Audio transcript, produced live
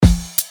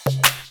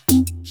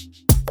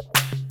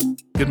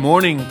Good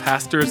morning,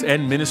 pastors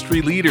and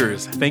ministry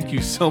leaders. Thank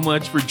you so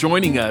much for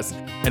joining us,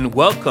 and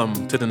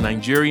welcome to the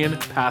Nigerian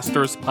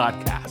Pastors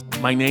Podcast.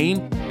 My name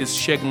is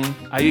Segun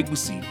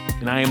Ayegusi,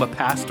 and I am a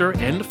pastor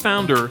and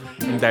founder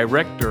and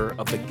director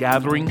of the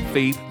Gathering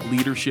Faith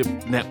Leadership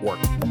Network.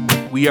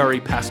 We are a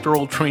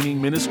pastoral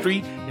training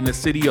ministry in the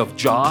city of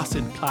Jos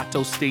in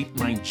Plateau State,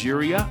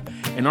 Nigeria,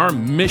 and our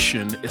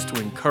mission is to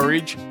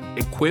encourage,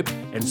 equip,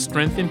 and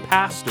strengthen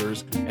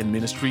pastors and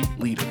ministry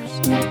leaders.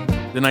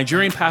 The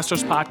Nigerian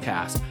Pastors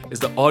Podcast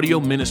is the audio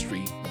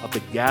ministry of the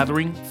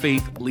Gathering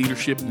Faith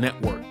Leadership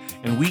Network,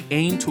 and we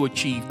aim to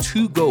achieve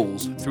two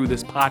goals through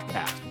this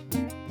podcast.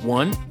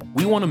 One,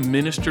 we want to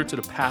minister to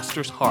the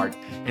pastor's heart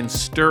and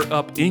stir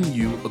up in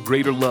you a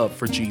greater love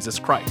for Jesus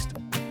Christ.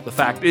 The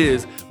fact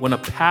is, when a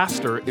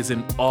pastor is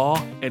in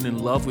awe and in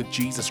love with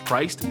Jesus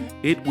Christ,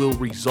 it will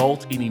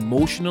result in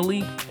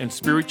emotionally and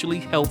spiritually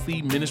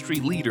healthy ministry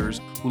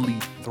leaders who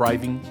lead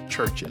thriving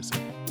churches.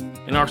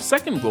 And our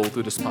second goal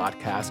through this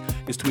podcast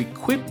is to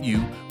equip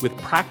you with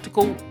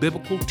practical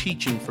biblical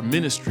teaching for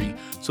ministry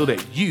so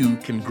that you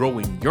can grow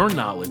in your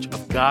knowledge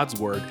of God's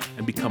Word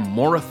and become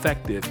more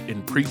effective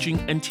in preaching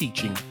and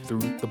teaching through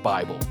the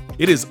Bible.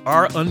 It is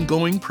our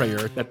ongoing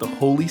prayer that the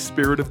Holy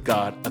Spirit of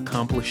God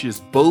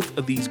accomplishes both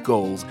of these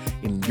goals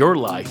in your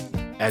life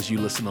as you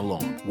listen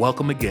along.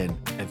 Welcome again,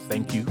 and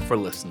thank you for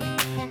listening.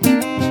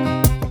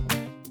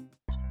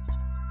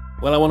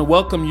 Well, I want to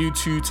welcome you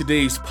to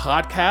today's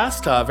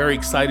podcast. Very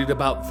excited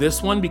about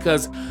this one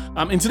because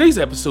in today's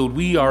episode,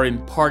 we are in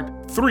part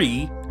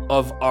 3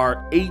 of our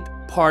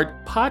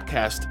 8-part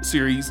podcast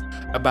series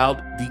about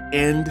the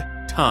end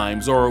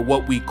times, or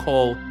what we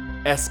call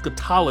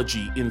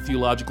eschatology in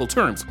theological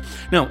terms.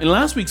 Now, in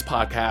last week's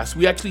podcast,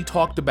 we actually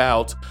talked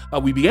about,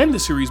 we began the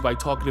series by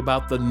talking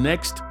about the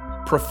next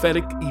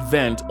prophetic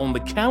event on the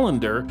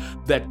calendar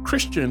that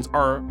Christians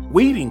are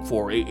waiting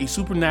for, a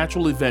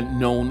supernatural event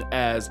known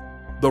as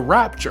the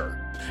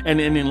rapture. And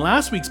in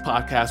last week's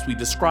podcast, we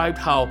described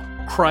how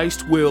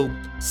Christ will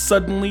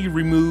suddenly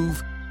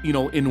remove,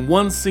 in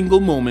one single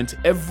moment,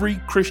 every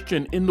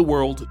Christian in the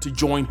world to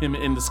join him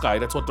in the sky.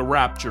 That's what the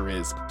rapture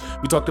is.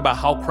 We talked about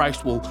how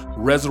Christ will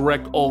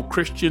resurrect all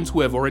Christians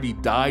who have already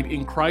died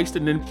in Christ.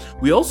 And then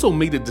we also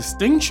made a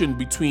distinction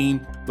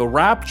between the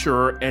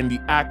rapture and the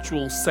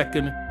actual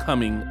second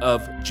coming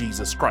of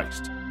Jesus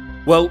Christ.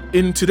 Well,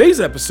 in today's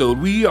episode,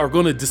 we are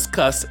going to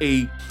discuss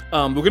we're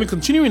going to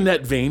continue in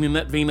that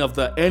vein of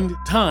the end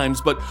times,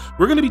 but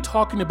we're going to be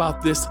talking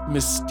about this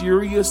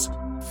mysterious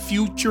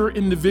future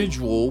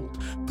individual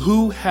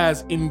who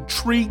has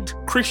intrigued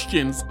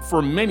Christians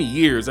for many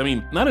years. I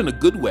mean, not in a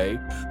good way,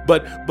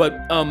 but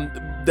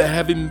that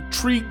have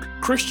intrigued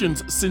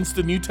Christians since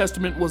the New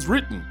Testament was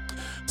written.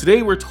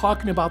 Today, we're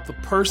talking about the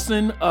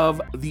person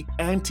of the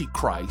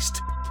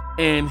Antichrist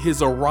and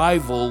his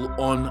arrival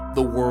on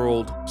the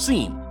world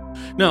scene.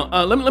 Now,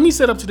 let me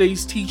set up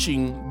today's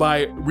teaching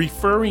by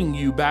referring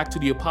you back to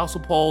the Apostle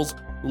Paul's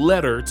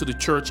letter to the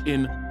church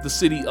in the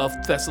city of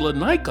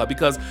Thessalonica,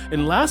 because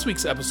in last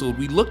week's episode,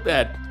 we looked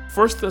at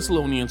 1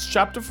 Thessalonians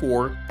chapter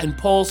 4 and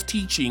Paul's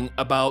teaching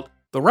about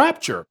the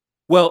rapture.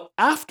 Well,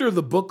 after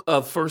the book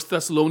of 1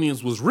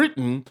 Thessalonians was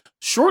written,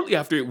 shortly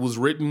after it was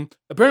written,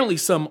 apparently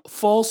some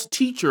false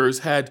teachers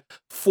had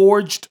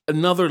forged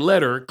another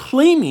letter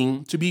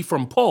claiming to be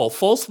from Paul,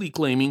 falsely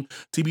claiming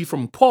to be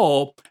from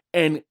Paul,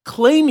 and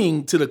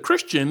claiming to the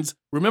Christians,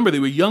 remember, they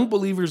were young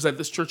believers at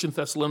this church in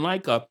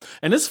Thessalonica,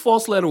 and this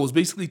false letter was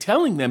basically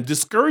telling them,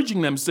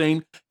 discouraging them,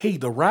 saying, hey,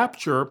 the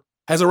rapture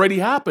has already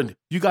happened.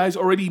 You guys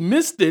already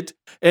missed it,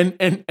 and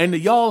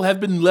y'all have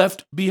been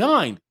left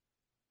behind.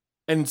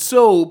 And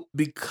so,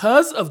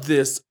 because of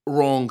this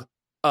wrong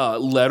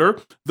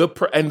letter,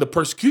 and the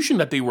persecution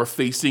that they were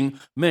facing,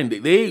 man,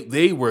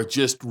 they were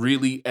just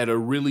really at a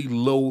really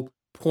low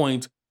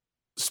point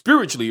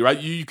spiritually, right?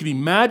 You can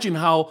imagine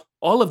how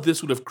all of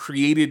this would have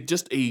created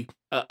just a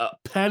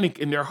panic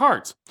in their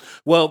hearts.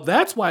 Well,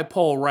 that's why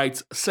Paul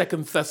writes 2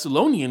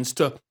 Thessalonians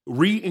to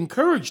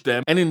re-encourage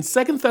them. And in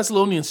 2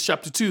 Thessalonians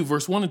chapter 2,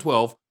 verse 1 and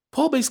 12,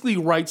 Paul basically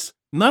writes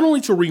not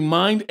only to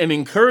remind and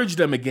encourage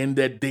them again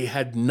that they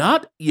had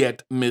not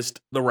yet missed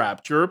the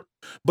rapture,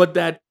 but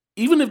that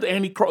even if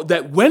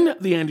when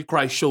the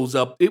Antichrist shows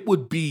up, it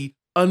would be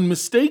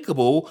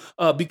unmistakable,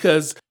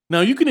 because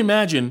now you can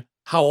imagine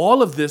how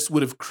all of this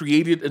would have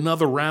created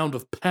another round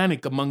of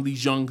panic among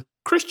these young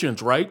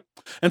Christians, right?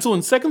 And so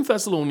in 2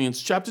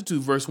 Thessalonians chapter 2,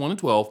 verse 1 and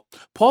 12,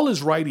 Paul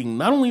is writing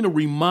not only to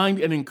remind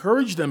and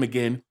encourage them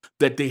again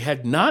that they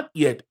had not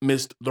yet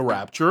missed the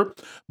rapture,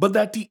 but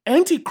that the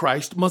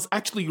Antichrist must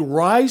actually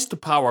rise to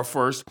power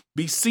first,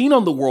 be seen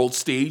on the world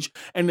stage,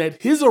 and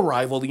that his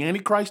arrival, the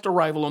Antichrist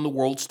arrival on the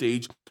world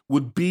stage,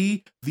 would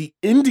be the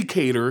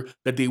indicator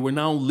that they were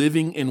now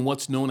living in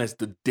what's known as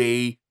the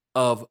day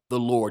of the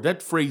Lord.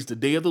 That phrase, the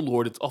day of the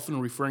Lord, it's often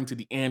referring to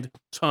the end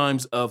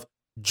times of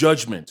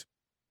judgment.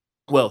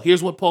 Well,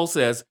 here's what Paul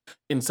says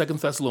in 2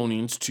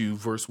 Thessalonians 2,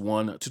 verse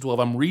 1 to 12.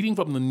 I'm reading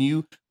from the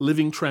New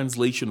Living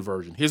Translation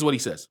version. Here's what he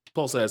says.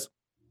 Paul says,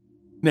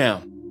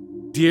 "Now,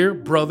 dear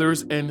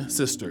brothers and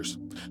sisters,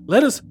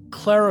 let us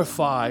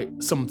clarify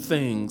some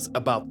things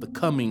about the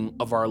coming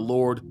of our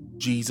Lord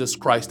Jesus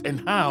Christ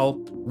and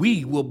how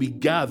we will be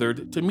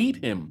gathered to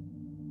meet him.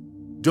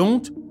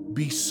 Don't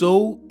be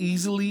so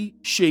easily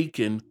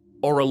shaken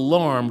or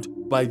alarmed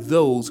by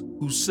those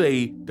who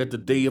say that the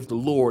day of the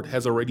Lord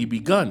has already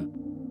begun.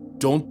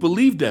 Don't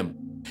believe them.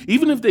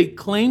 Even if they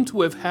claim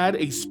to have had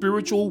a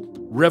spiritual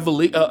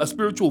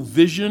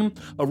vision,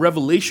 a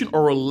revelation,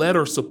 or a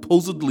letter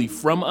supposedly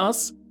from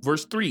us.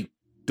 Verse 3,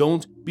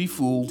 don't be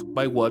fooled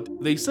by what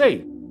they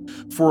say.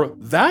 For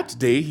that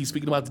day, he's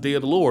speaking about the day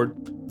of the Lord,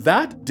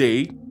 that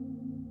day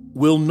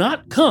will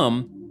not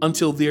come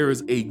until there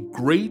is a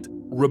great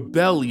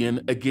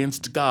rebellion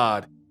against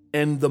God,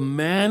 and the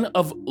man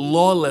of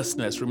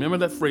lawlessness, remember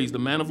that phrase, the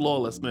man of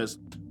lawlessness,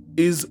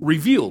 is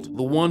revealed,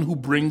 the one who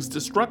brings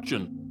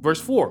destruction.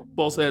 Verse 4,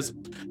 Paul says,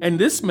 and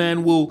this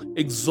man will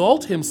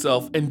exalt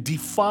himself and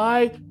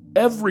defy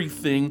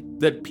everything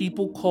that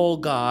people call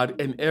God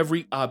and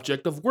every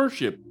object of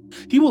worship.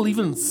 He will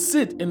even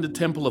sit in the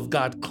temple of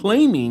God,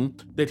 claiming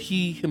that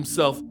he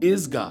himself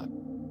is God.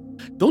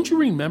 Don't you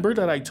remember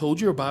that I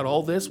told you about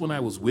all this when I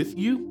was with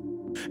you?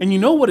 And you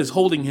know what is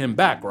holding him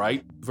back,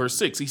 right? Verse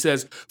 6, he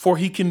says, for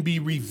he can be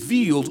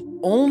revealed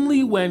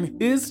only when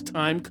his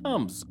time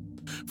comes.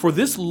 For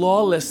this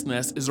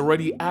lawlessness is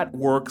already at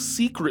work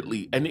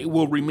secretly, and it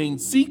will remain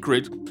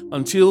secret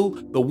until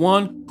the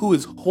one who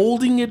is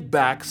holding it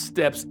back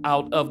steps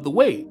out of the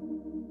way.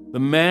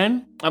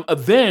 Then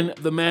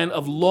the man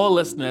of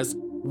lawlessness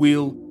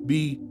will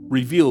be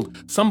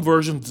revealed. Some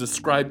versions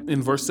describe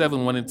in verse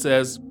 7 when it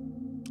says,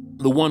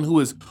 the one who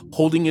is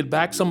holding it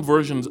back. Some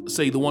versions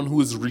say the one who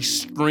is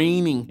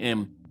restraining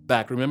him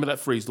back. Remember that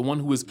phrase, the one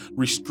who is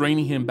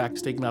restraining him back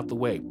is taken out the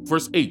way.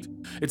 Verse 8,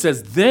 it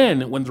says,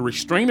 then when the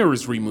restrainer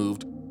is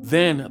removed,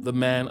 then the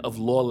man of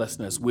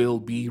lawlessness will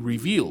be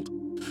revealed.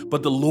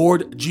 But the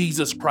Lord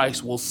Jesus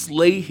Christ will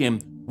slay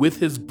him with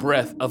his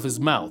breath of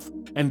his mouth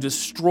and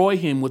destroy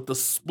him with the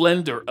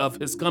splendor of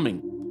his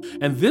coming.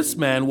 And this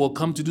man will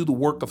come to do the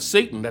work of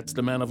Satan. That's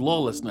the man of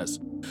lawlessness.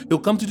 He'll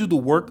come to do the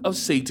work of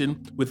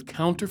Satan with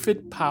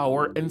counterfeit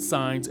power and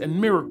signs and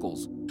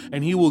miracles.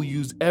 And he will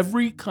use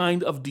every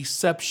kind of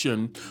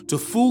deception to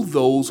fool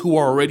those who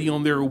are already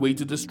on their way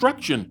to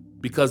destruction,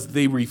 because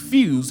they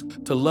refuse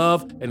to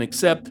love and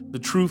accept the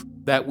truth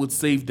that would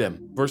save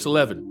them. Verse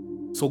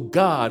 11, so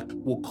God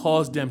will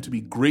cause them to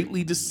be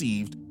greatly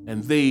deceived,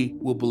 and they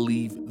will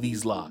believe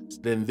these lies.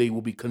 Then they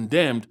will be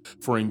condemned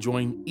for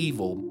enjoying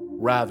evil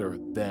rather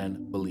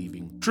than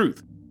believing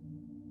truth.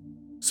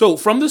 So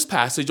from this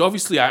passage,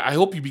 obviously, I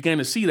hope you began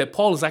to see that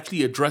Paul is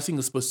actually addressing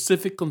a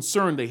specific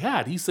concern they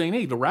had. He's saying,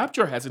 hey, the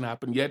rapture hasn't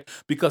happened yet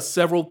because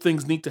several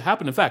things need to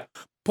happen. In fact,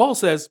 Paul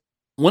says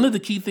one of the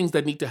key things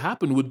that need to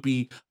happen would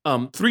be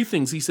three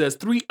things. He says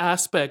three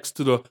aspects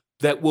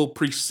that will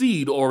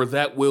precede or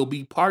that will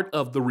be part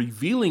of the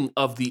revealing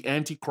of the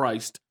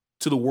Antichrist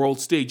to the world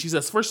stage. He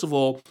says, first of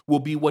all, will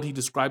be what he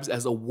describes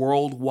as a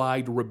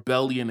worldwide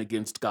rebellion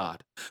against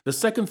God. The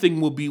second thing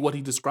will be what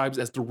he describes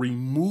as the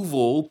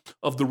removal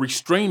of the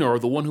restrainer, or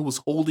the one who was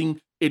holding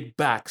it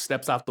back,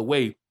 steps out the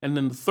way. And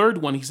then the third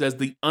one, he says,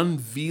 the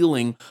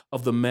unveiling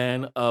of the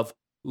man of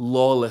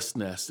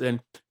lawlessness. And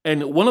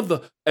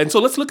so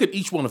let's look at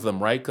each one of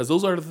them, right? Because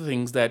those are the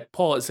things that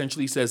Paul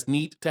essentially says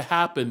need to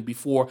happen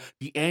before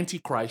the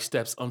Antichrist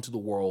steps onto the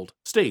world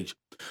stage.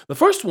 The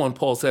first one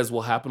Paul says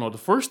will happen, or the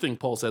first thing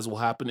Paul says will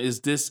happen,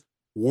 is this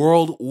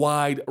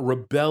worldwide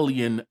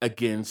rebellion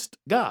against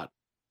God.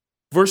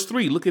 Verse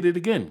 3, look at it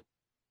again.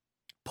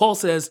 Paul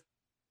says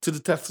to the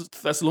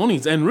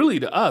Thessalonians, and really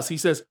to us, he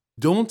says,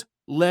 don't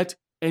let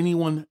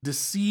anyone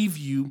deceive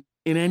you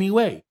in any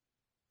way.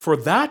 For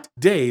that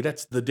day,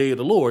 that's the day of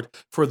the Lord,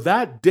 for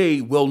that day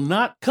will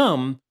not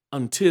come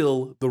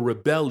until the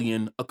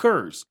rebellion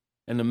occurs,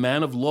 and the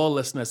man of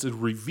lawlessness is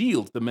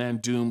revealed, the man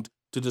doomed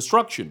to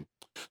destruction.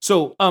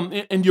 So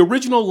in the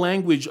original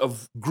language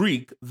of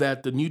Greek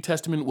that the New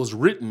Testament was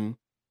written,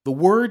 the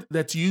word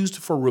that's used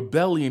for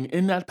rebellion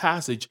in that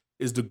passage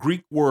is the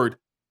Greek word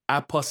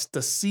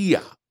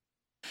apostasia.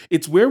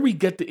 It's where we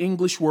get the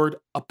English word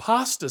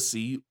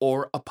apostasy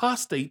or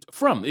apostate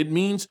from. It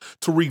means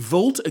to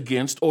revolt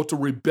against or to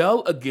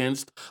rebel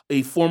against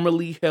a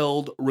formerly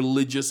held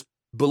religious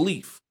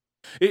belief.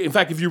 In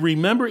fact, if you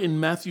remember in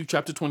Matthew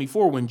chapter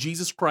 24, when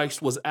Jesus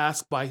Christ was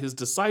asked by his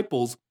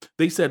disciples,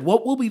 they said,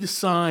 what will be the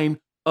sign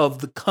of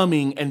the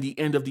coming and the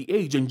end of the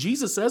age? And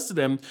Jesus says to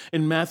them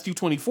in Matthew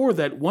 24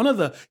 that one of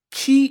the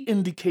key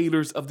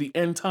indicators of the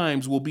end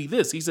times will be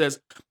this. He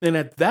says, and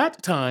at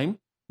that time,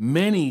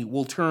 many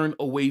will turn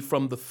away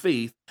from the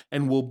faith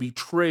and will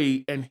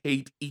betray and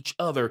hate each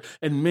other,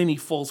 and many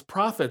false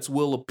prophets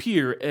will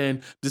appear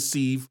and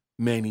deceive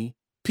many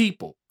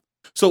people.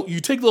 So you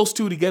take those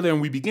two together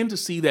and we begin to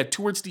see that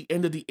towards the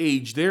end of the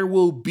age, there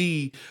will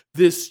be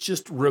this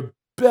just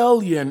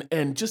rebellion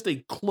and just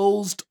a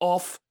closed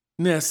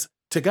offness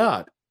to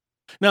God.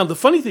 Now, the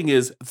funny thing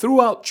is,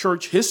 throughout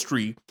church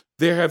history,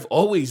 there have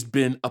always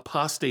been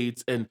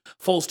apostates and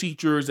false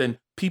teachers and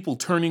people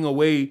turning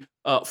away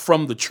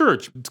from the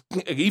church.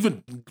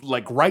 Even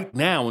like right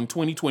now in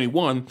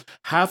 2021,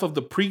 half of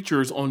the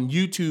preachers on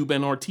YouTube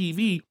and our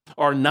TV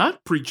are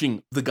not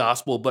preaching the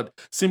gospel, but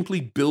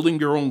simply building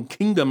their own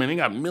kingdom. And they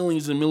got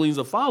millions and millions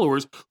of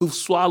followers who've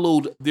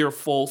swallowed their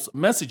false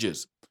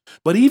messages.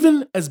 But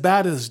even as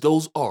bad as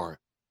those are,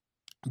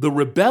 the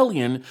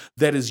rebellion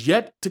that is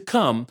yet to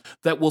come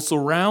that will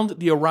surround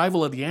the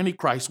arrival of the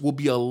Antichrist will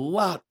be a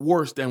lot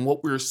worse than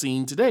what we're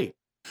seeing today.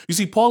 You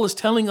see, Paul is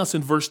telling us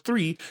in verse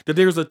 3 that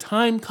there's a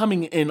time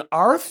coming in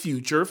our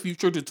future to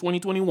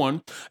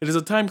 2021, it is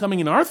a time coming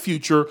in our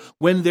future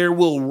when there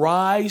will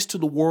rise to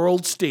the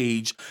world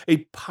stage a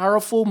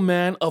powerful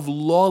man of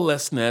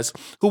lawlessness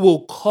who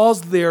will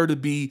cause there to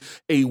be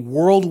a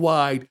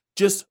worldwide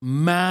just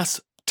mass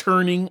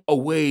turning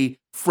away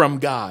from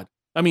God.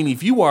 I mean,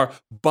 if you are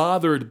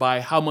bothered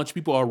by how much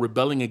people are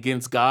rebelling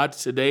against God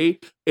today,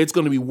 it's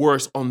going to be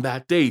worse on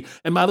that day.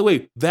 And by the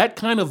way, that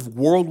kind of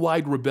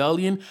worldwide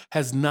rebellion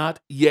has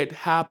not yet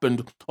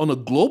happened on a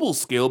global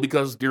scale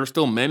because there are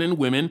still men and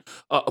women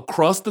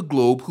across the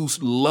globe who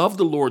love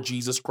the Lord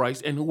Jesus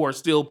Christ and who are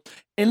still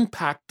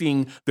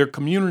impacting their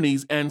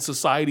communities and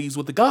societies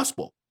with the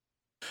gospel.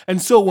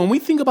 And so when we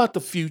think about the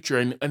future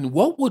and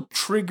what would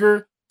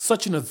trigger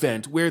such an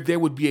event where there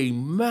would be a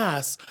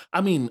mass,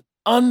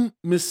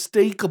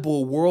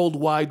 unmistakable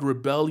worldwide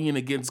rebellion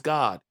against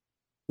God.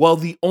 Well,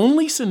 the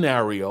only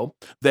scenario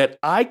that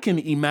I can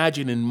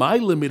imagine in my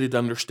limited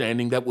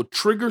understanding that would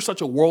trigger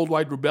such a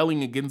worldwide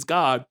rebellion against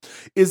God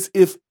is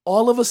if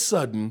all of a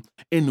sudden,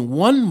 in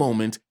one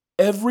moment,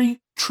 every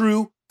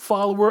true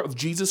follower of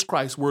Jesus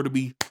Christ were to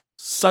be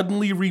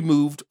suddenly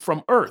removed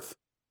from earth.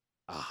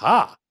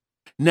 Aha!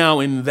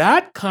 Now, in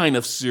that kind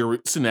of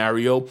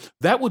scenario,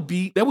 that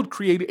would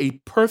create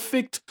a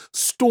perfect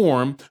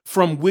storm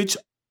from which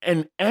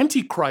an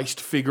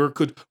antichrist figure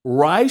could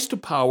rise to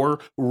power,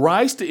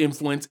 rise to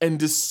influence, and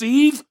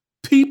deceive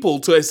people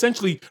to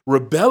essentially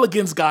rebel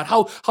against God.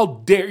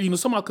 How dare,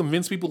 somehow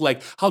convince people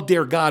like, how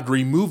dare God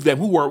remove them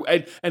who are,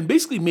 and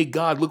basically make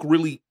God look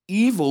really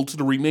evil to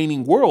the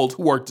remaining world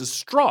who are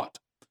distraught.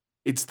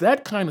 It's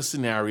that kind of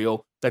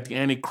scenario that the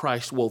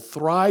Antichrist will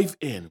thrive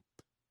in.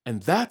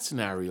 And that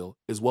scenario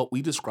is what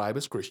we describe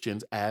as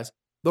Christians as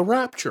the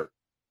rapture.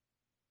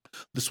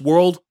 This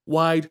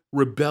worldwide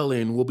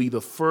rebellion will be the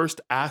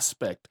first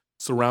aspect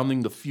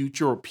surrounding the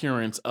future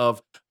appearance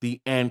of the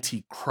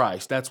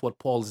Antichrist. That's what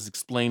Paul is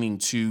explaining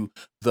to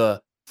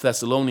the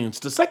Thessalonians.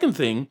 The second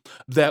thing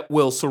that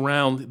will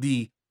surround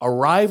the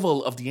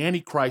arrival of the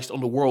Antichrist on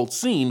the world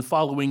scene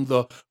following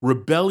the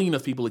rebellion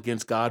of people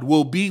against God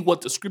will be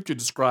what the scripture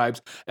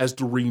describes as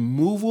the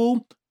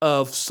removal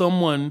of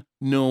someone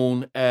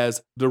known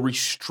as the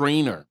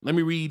restrainer. Let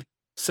me read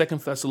 2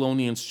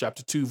 Thessalonians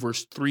chapter 2,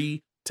 verse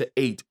 3 to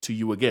 8 to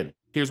you again.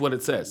 Here's what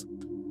it says.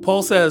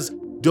 Paul says,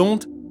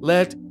 "Don't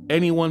let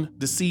anyone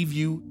deceive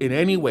you in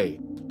any way,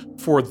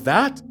 for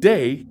that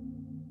day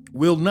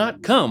will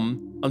not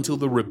come until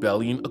the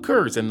rebellion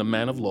occurs and the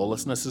man of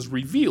lawlessness is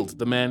revealed,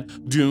 the man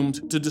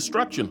doomed to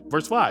destruction."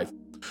 Verse 5.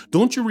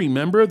 "Don't you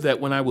remember that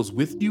when I was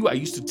with you, I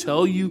used to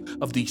tell you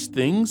of these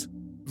things?"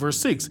 Verse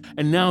 6.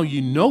 "And now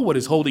you know what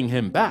is holding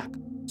him back,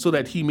 so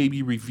that he may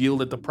be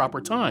revealed at the proper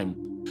time.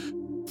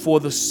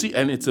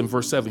 And it's in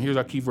verse 7. Here's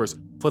our key verse.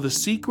 For the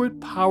secret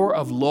power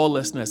of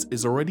lawlessness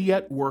is already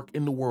at work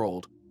in the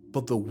world,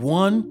 but the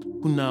one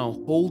who now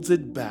holds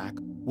it back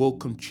will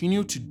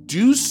continue to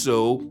do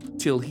so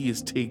till he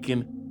is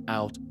taken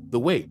out the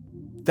way."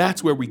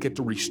 That's where we get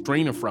the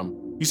restrainer from.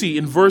 You see,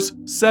 in verse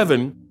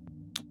 7,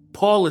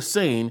 Paul is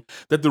saying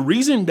that the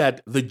reason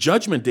that the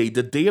judgment day,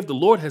 the day of the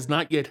Lord, has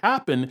not yet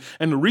happened,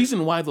 and the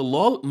reason why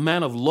the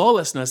man of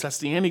lawlessness, that's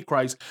the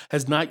Antichrist,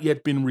 has not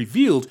yet been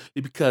revealed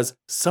is because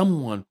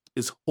someone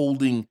is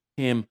holding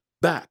him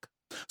back.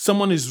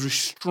 Someone is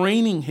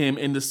restraining him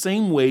in the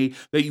same way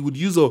that you would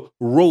use a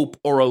rope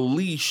or a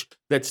leash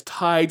that's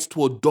tied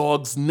to a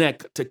dog's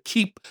neck to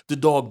keep the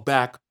dog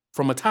back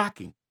from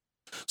attacking.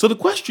 So the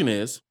question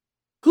is,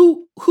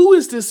 who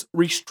is this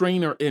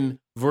restrainer in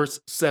verse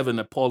 7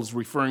 that Paul is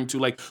referring to?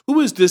 Like, who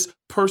is this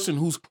person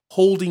who's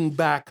holding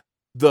back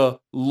the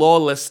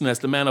lawlessness,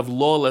 the man of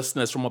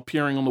lawlessness, from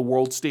appearing on the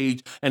world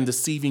stage and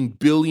deceiving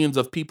billions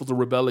of people to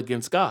rebel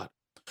against God?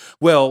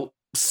 Well,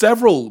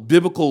 several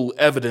biblical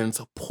evidence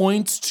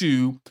points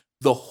to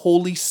the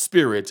Holy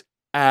Spirit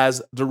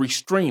as the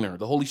restrainer.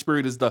 The Holy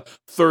Spirit is the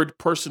third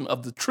person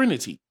of the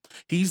Trinity.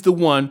 He's the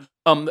one,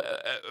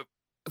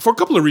 for a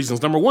couple of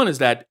reasons. Number one is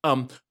that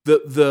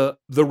the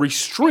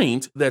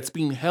restraint that's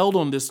being held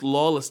on this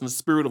lawlessness,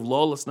 spirit of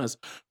lawlessness,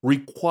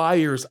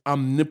 requires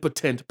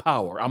omnipotent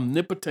power.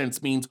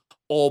 Omnipotence means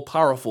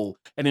all-powerful.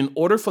 And in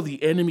order for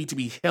the enemy to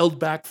be held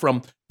back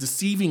from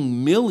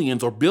deceiving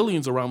millions or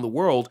billions around the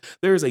world,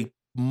 there is a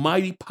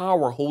mighty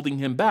power holding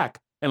him back.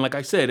 And like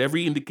I said,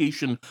 every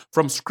indication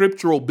from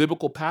scriptural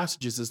biblical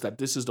passages is that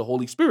this is the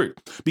Holy Spirit,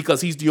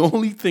 because he's the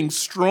only thing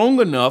strong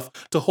enough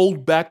to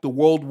hold back the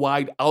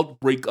worldwide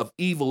outbreak of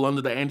evil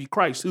under the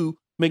Antichrist, who,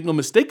 make no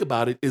mistake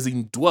about it, is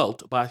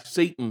indwelt by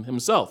Satan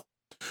himself.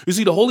 You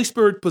see, the Holy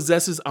Spirit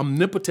possesses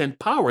omnipotent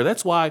power.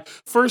 That's why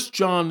 1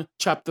 John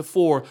chapter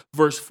 4,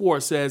 verse 4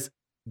 says,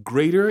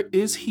 greater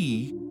is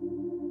he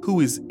who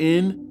is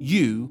in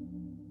you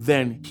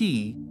than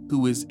he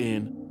who is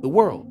in the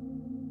world.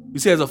 You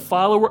see, as a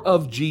follower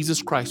of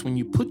Jesus Christ, when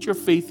you put your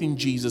faith in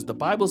Jesus, the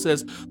Bible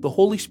says the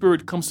Holy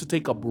Spirit comes to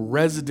take up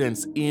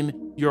residence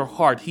in your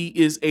heart. He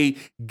is a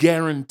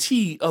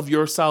guarantee of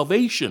your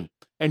salvation,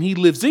 and he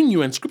lives in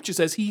you. And scripture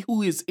says he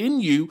who is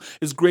in you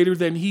is greater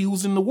than he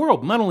who's in the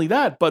world. Not only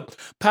that, but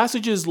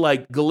passages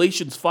like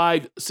Galatians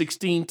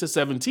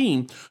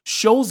 5:16-17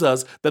 shows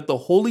us that the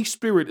Holy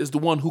Spirit is the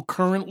one who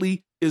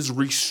currently is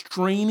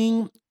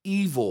restraining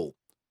evil,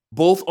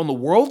 both on the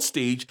world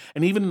stage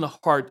and even in the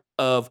heart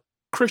of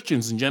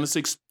Christians in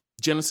Genesis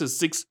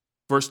 6,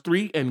 verse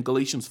 3 and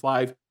Galatians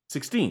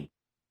 5:16.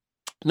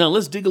 Now,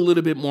 let's dig a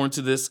little bit more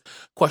into this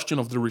question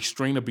of the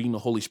restrainer being the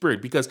Holy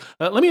Spirit, because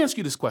let me ask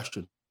you this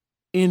question.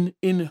 In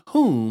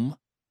whom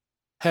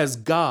has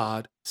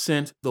God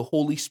sent the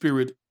Holy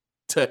Spirit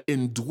to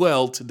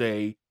indwell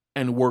today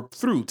and work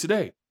through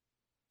today?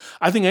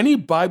 I think any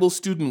Bible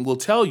student will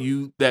tell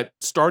you that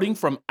starting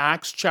from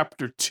Acts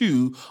chapter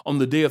 2 on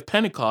the day of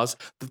Pentecost,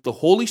 that the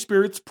Holy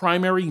Spirit's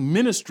primary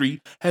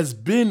ministry has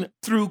been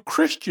through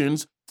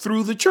Christians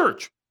through the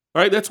church.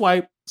 All right, that's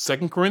why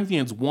 2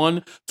 Corinthians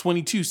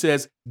 1:22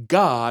 says,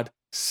 God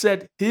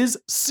set his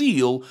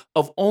seal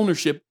of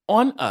ownership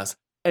on us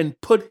and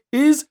put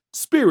his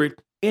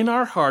spirit in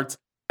our hearts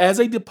as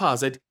a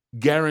deposit,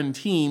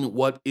 guaranteeing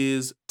what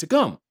is to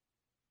come.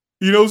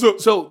 You know,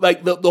 so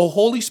like the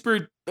Holy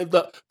Spirit,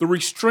 the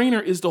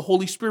restrainer is the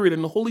Holy Spirit,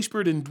 and the Holy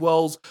Spirit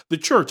indwells the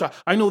church.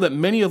 I know that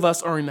many of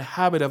us are in the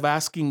habit of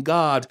asking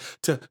God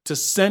to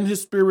send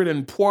his spirit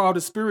and pour out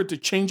his spirit to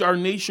change our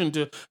nation,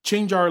 to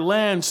change our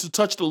lands, to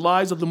touch the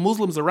lives of the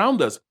Muslims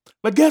around us.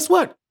 But guess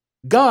what?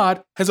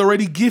 God has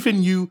already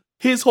given you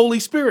his Holy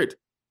Spirit,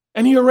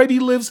 and he already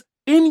lives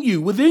in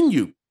you, within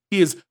you.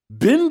 He has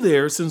been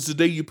there since the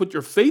day you put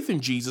your faith in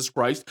Jesus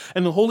Christ,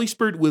 and the Holy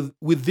Spirit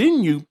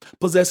within you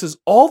possesses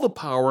all the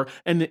power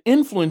and the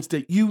influence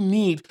that you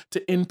need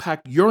to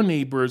impact your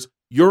neighbors,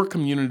 your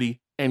community,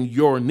 and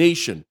your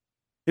nation.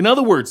 In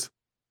other words,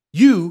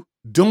 you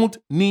don't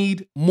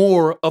need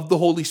more of the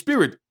Holy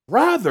Spirit.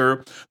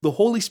 Rather, the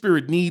Holy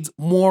Spirit needs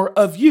more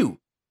of you.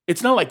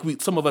 It's not like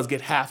some of us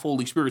get half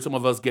Holy Spirit, some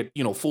of us get,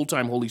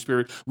 full-time Holy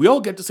Spirit. We all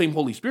get the same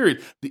Holy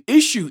Spirit. The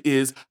issue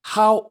is,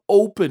 how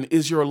open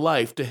is your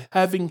life to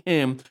having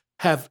him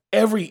have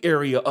every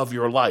area of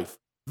your life?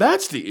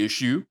 That's the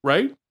issue,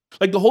 right?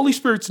 Like the Holy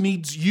Spirit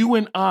needs you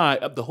and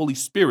the Holy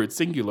Spirit,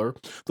 singular,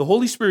 the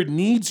Holy Spirit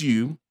needs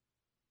you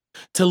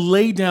to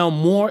lay down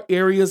more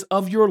areas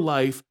of your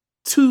life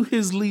to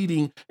his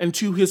leading and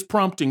to his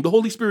prompting. The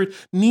Holy Spirit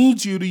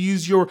needs you to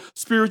use your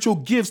spiritual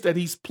gifts that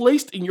he's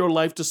placed in your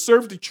life to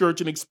serve the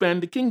church and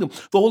expand the kingdom.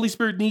 The Holy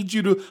Spirit needs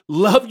you to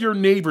love your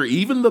neighbor,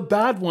 even the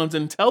bad ones,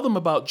 and tell them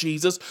about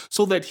Jesus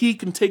so that he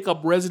can take up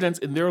residence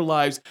in their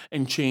lives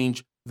and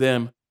change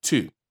them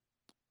too.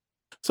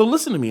 So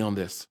listen to me on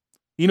this.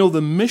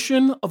 The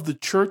mission of the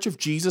Church of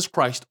Jesus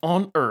Christ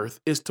on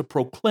earth is to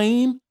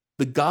proclaim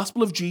the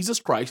gospel of Jesus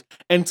Christ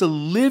and to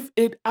live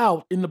it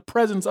out in the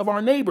presence of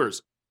our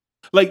neighbors.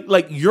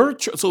 Like your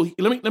church. So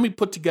let me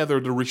put together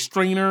the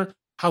restrainer,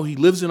 how he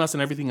lives in us,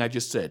 and everything I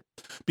just said.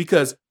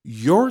 Because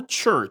your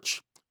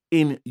church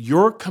in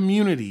your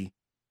community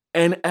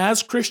and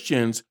as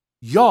Christians,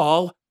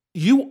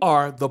 you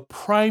are the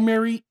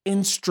primary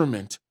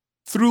instrument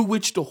through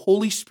which the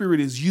Holy Spirit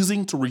is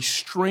using to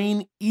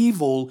restrain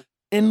evil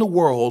in the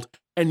world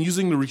and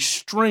using to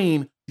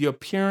restrain the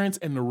appearance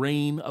and the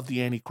reign of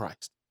the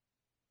Antichrist.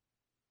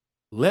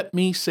 Let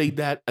me say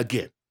that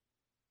again.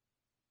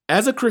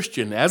 As a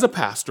Christian, as a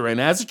pastor,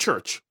 and as a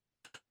church,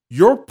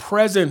 your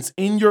presence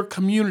in your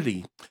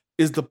community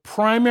is the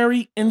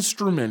primary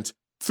instrument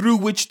through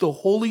which the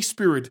Holy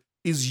Spirit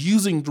is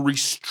using to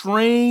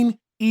restrain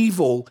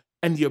evil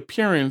and the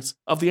appearance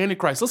of the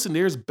Antichrist. Listen,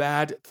 there's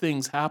bad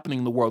things happening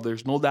in the world.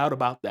 There's no doubt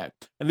about that.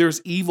 And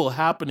there's evil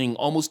happening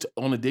almost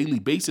on a daily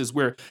basis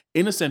where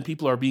innocent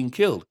people are being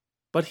killed.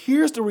 But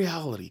here's the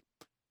reality.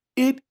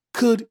 It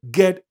could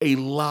get a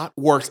lot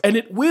worse, and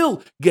it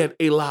will get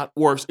a lot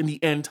worse in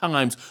the end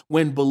times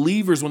when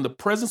the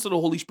presence of the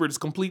Holy Spirit is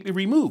completely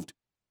removed.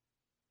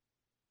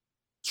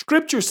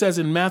 Scripture says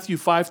in Matthew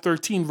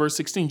 5:13, verse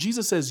 16,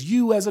 Jesus says,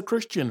 you as a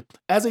Christian,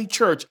 as a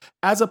church,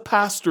 as a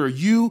pastor,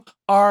 you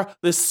are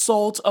the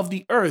salt of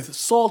the earth.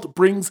 Salt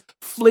brings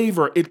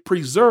flavor. It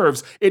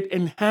preserves. It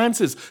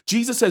enhances.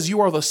 Jesus says you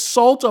are the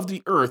salt of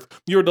the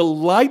earth. You're the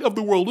light of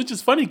the world, which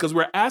is funny because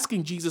we're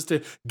asking Jesus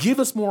to give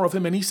us more of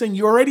him, and he's saying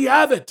you already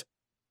have it.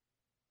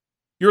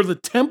 You're the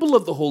temple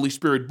of the Holy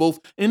Spirit, both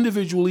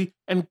individually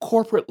and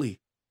corporately.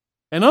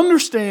 And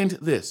understand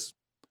this.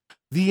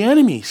 The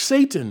enemy,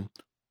 Satan,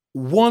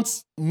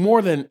 wants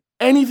more than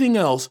anything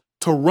else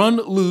to run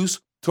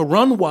loose, to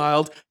run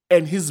wild,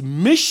 and his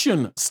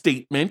mission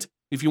statement,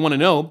 if you want to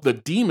know, the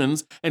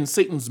demons and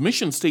Satan's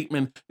mission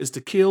statement is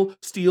to kill,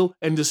 steal,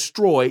 and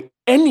destroy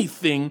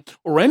anything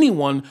or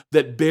anyone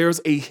that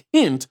bears a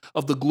hint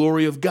of the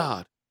glory of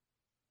God.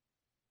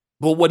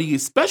 But what he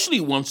especially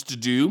wants to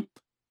do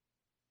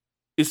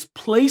is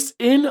place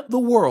in the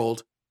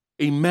world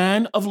a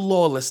man of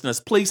lawlessness,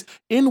 place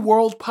in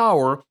world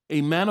power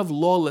a man of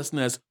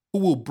lawlessness who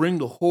will bring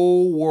the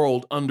whole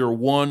world under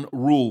one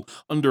rule,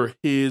 under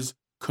his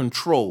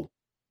control.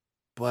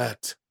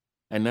 But,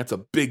 and that's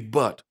a big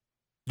but,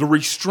 the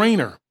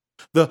restrainer,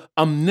 the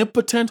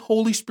omnipotent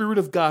Holy Spirit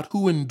of God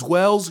who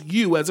indwells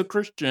you as a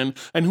Christian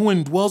and who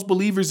indwells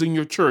believers in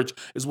your church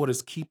is what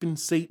is keeping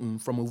Satan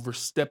from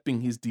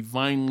overstepping his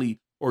divinely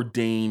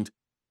ordained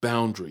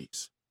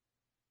boundaries.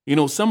 You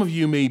know, some of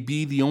you may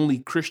be the only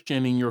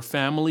Christian in your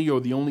family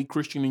or the only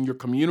Christian in your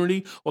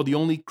community or the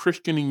only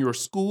Christian in your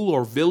school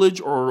or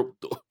village, or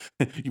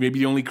you may be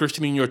the only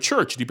Christian in your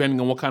church, depending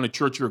on what kind of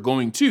church you're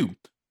going to,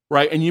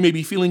 right? And you may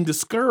be feeling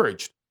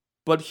discouraged.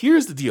 But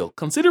here's the deal.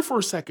 Consider for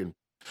a second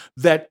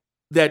that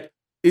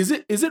is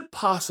it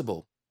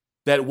possible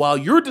that while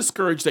you're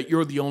discouraged that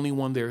you're the only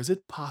one there, is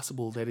it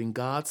possible that in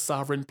God's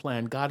sovereign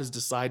plan, God has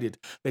decided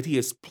that he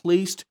has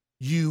placed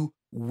you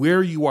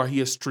where you are? He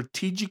has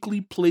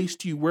strategically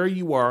placed you where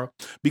you are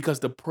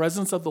because the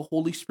presence of the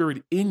Holy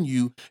Spirit in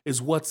you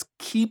is what's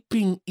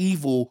keeping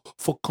evil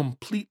from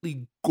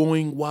completely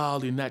going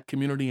wild in that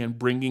community and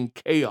bringing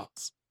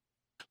chaos.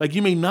 Like,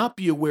 you may not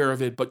be aware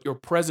of it, but your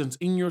presence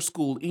in your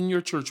school, in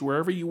your church,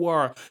 wherever you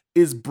are,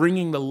 is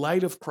bringing the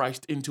light of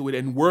Christ into it.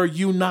 And were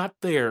you not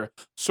there,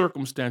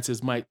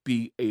 circumstances might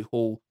be a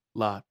whole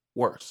lot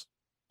worse.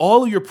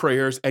 All of your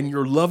prayers and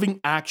your loving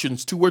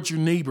actions towards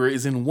your neighbor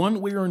is in one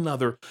way or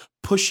another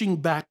pushing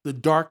back the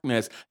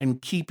darkness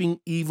and keeping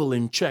evil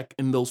in check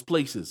in those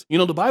places. You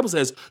know, the Bible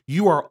says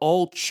you are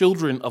all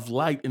children of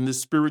light in this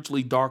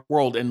spiritually dark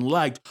world, and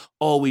light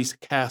always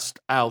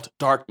casts out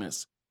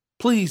darkness.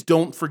 Please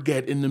don't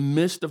forget, in the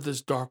midst of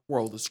this dark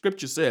world, the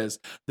scripture says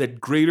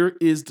that greater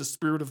is the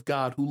Spirit of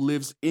God who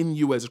lives in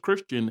you as a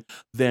Christian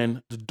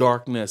than the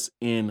darkness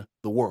in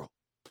the world.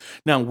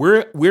 Now,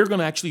 we're going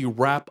to actually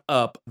wrap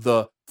up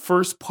the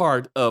first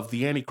part of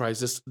the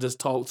Antichrist, this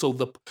talk.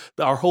 So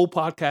our whole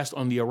podcast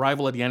on the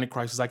arrival of the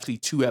Antichrist is actually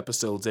 2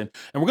 episodes. And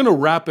we're going to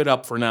wrap it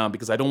up for now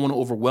because I don't want to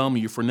overwhelm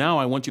you. For now,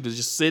 I want you to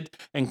just sit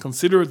and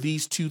consider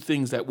these 2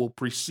 things that will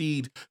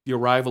precede the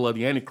arrival of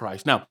the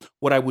Antichrist. Now,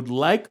 what I would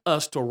like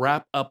us to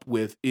wrap up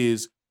with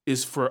is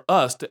for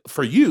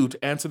you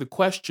to answer the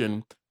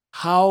question,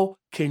 how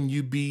can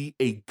you be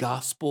a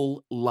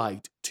gospel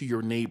light to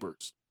your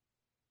neighbors?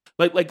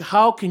 Like,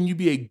 how can you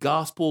be a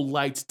gospel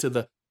light to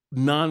the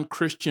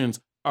non-Christians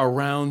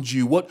around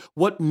you?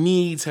 What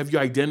needs have you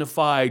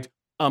identified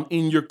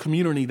in your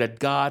community that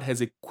God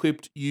has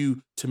equipped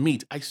you to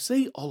meet? I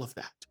say all of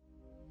that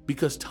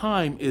because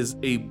time is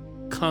in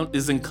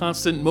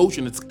constant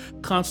motion. It's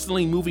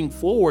constantly moving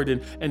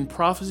forward, and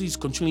prophecies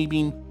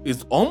continually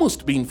is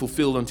almost being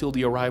fulfilled until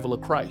the arrival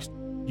of Christ.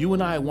 You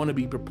and I want to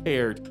be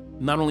prepared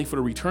not only for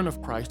the return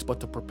of Christ, but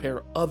to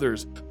prepare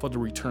others for the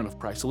return of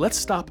Christ. So let's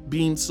stop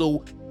being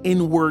so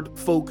inward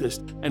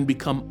focused and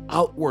become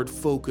outward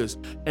focused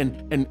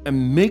and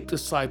make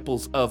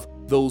disciples of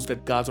those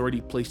that God's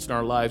already placed in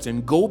our lives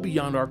and go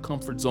beyond our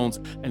comfort zones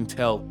and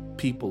tell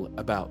people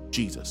about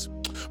Jesus.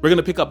 We're going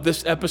to pick up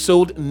this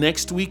episode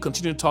next week,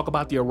 continue to talk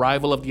about the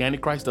arrival of the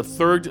Antichrist, the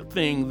third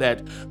thing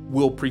that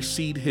will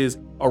precede his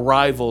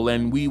arrival,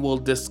 and we will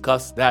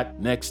discuss that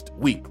next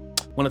week.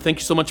 I want to thank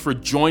you so much for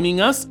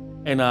joining us,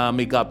 and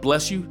may God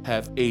bless you.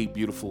 Have a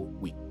beautiful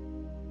week.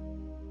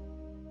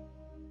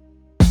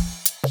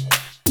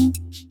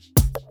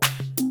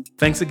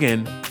 Thanks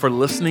again for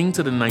listening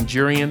to the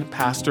Nigerian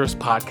Pastors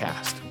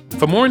Podcast.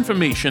 For more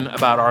information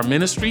about our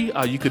ministry,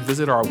 you could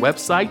visit our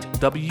website,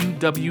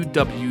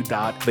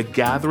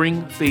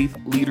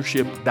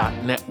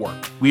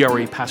 www.thegatheringfaithleadership.network. We are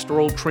a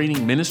pastoral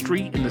training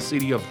ministry in the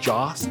city of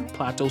Jos,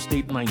 Plateau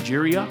State,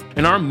 Nigeria,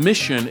 and our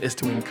mission is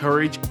to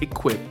encourage,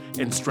 equip,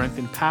 and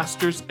strengthen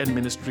pastors and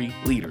ministry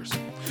leaders.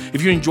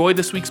 If you enjoyed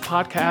this week's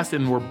podcast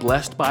and were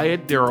blessed by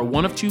it, there are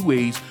one of 2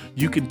 ways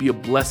you can be a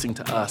blessing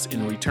to us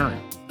in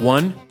return.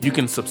 1, you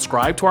can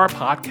subscribe to our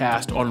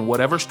podcast on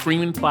whatever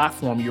streaming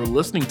platform you're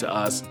listening to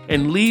us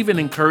and leave an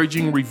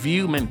encouraging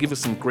review and give us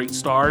some great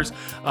stars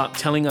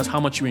telling us how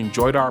much you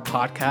enjoyed our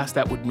podcast.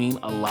 That would mean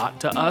a lot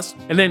to us.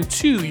 And then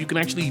 2, you can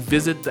actually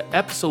visit the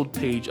episode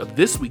page of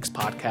this week's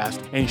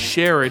podcast and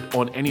share it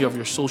on any of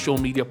your social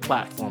media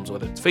platforms,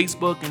 whether it's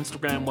Facebook,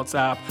 Instagram,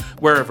 WhatsApp,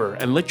 wherever,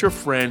 and let your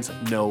friends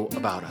know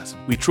about us.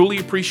 We truly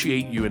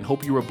appreciate you and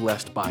hope you were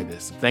blessed by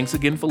this. Thanks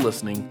again for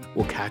listening.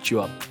 We'll catch you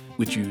up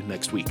with you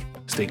next week.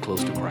 Stay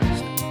close to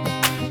Christ.